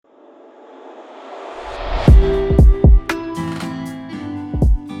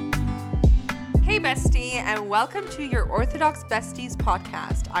Hey bestie, and welcome to your Orthodox Besties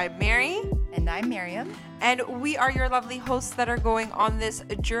podcast. I'm Mary. And I'm Miriam. And we are your lovely hosts that are going on this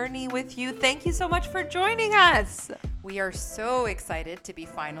journey with you. Thank you so much for joining us. We are so excited to be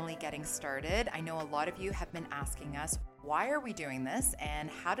finally getting started. I know a lot of you have been asking us, why are we doing this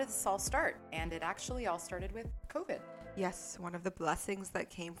and how did this all start? And it actually all started with COVID. Yes, one of the blessings that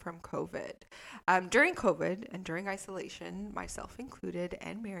came from COVID. During COVID and during isolation, myself included,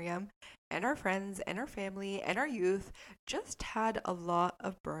 and Miriam, and our friends, and our family, and our youth just had a lot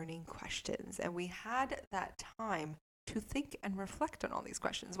of burning questions. And we had that time to think and reflect on all these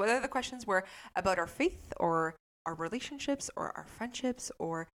questions, whether the questions were about our faith or our relationships or our friendships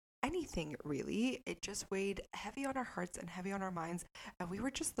or anything really. It just weighed heavy on our hearts and heavy on our minds, and we were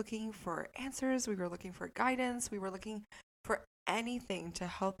just looking for answers. We were looking for guidance. We were looking for anything to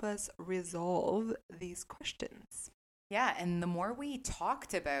help us resolve these questions. Yeah, and the more we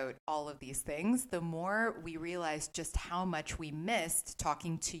talked about all of these things, the more we realized just how much we missed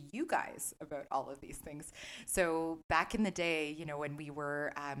talking to you guys about all of these things. So back in the day, when we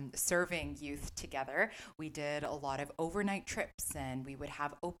were serving youth together, we did a lot of overnight trips and we would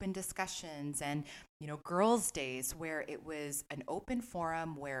have open discussions and, girls' days where it was an open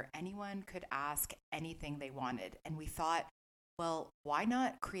forum where anyone could ask anything they wanted. And we thought, well, why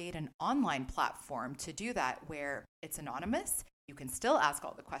not create an online platform to do that where it's anonymous? You can still ask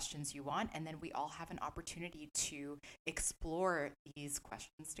all the questions you want, and then we all have an opportunity to explore these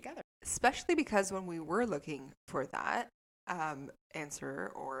questions together. Especially because when we were looking for that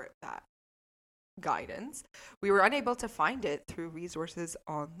answer or that guidance, we were unable to find it through resources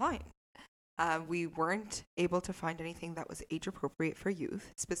online. We weren't able to find anything that was age appropriate for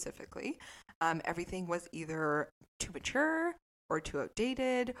youth specifically. Everything was either too mature or too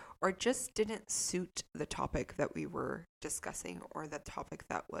outdated, or just didn't suit the topic that we were discussing or the topic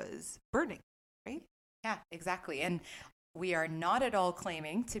that was burning, right? Yeah, exactly. And we are not at all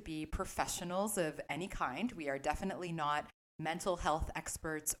claiming to be professionals of any kind. We are definitely not mental health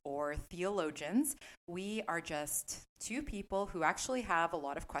experts or theologians. We are just two people who actually have a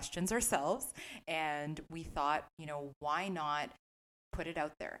lot of questions ourselves. And we thought, why not put it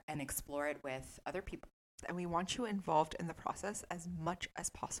out there and explore it with other people? And we want you involved in the process as much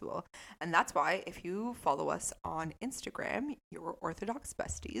as possible. And that's why if you follow us on Instagram, your Orthodox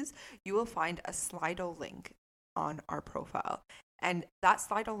Besties, you will find a Slido link on our profile. And that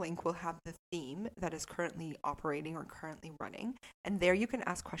Slido link will have the theme that is currently operating or currently running. And there you can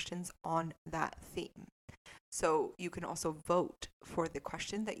ask questions on that theme. So you can also vote for the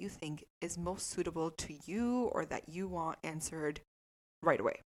question that you think is most suitable to you or that you want answered right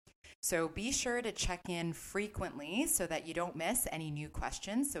away. So be sure to check in frequently so that you don't miss any new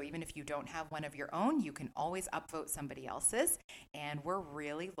questions. So even if you don't have one of your own, you can always upvote somebody else's. And we're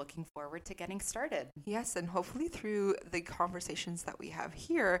really looking forward to getting started. Yes, and hopefully through the conversations that we have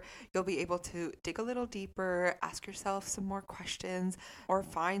here, you'll be able to dig a little deeper, ask yourself some more questions, or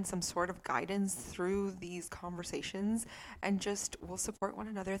find some sort of guidance through these conversations. And just we'll support one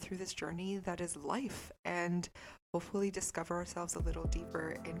another through this journey that is life, and hopefully discover ourselves a little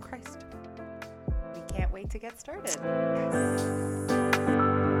deeper in Christ. We can't wait to get started. Yes.